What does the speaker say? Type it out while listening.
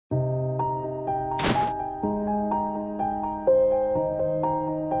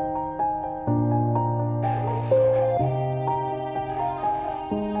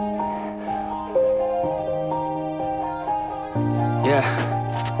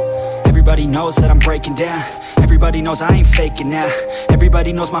Everybody knows that I'm breaking down. Everybody knows I ain't faking now.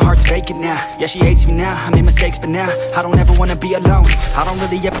 Everybody knows my heart's vacant now. Yeah, she hates me now, I made mistakes, but now I don't ever wanna be alone. I don't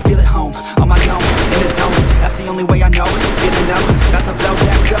really ever feel at home, on my own, in the zone. That's the only way I know, feeling low, about to blow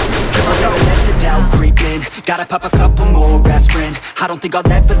back up. I'll never let the doubt creep in. Gotta pop a couple more aspirin. I don't think I'll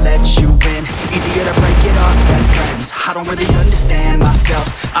ever let you in. Easier to break it off best friends. I don't really understand myself,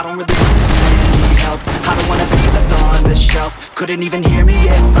 I don't really understand, need help. I don't wanna be left on the shelf. Couldn't even hear me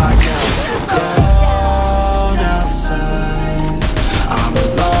if I yelled. It's so cold outside, I'm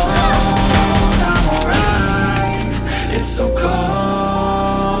alone, I'm alright. It's so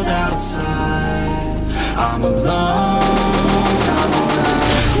cold outside, I'm alone, I'm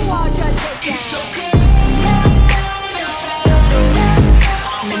alright. It's so cold.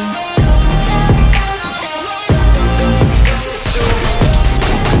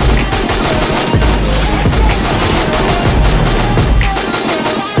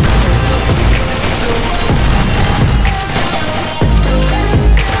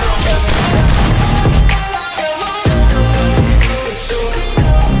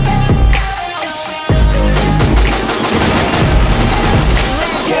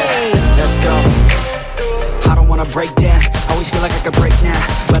 Break down, always feel like I could break now,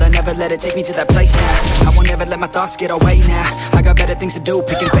 but I never let it take me to that place now. I won't ever let my thoughts get away now. I got better things to do,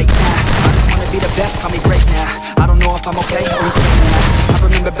 picking fate now. I just wanna be the best, call me great now. I don't know if I'm okay or insane now. I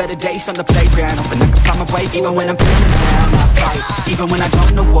remember better days on the playground, hoping I can find my way. Even when I'm feeling down, I fight. Even when I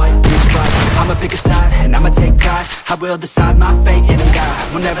don't know what is right, I'ma pick a side and I'ma take pride. I will decide my fate and I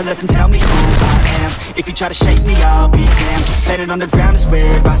will never let them tell me who I am. If you try to shake me, I'll be damned. Planet on the ground is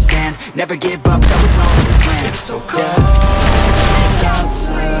where I stand. Never give up, that was always the plan. It's so cold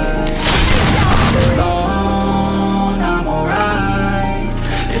outside, I'm alone, I'm alright.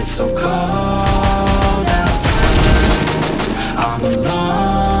 It's so cold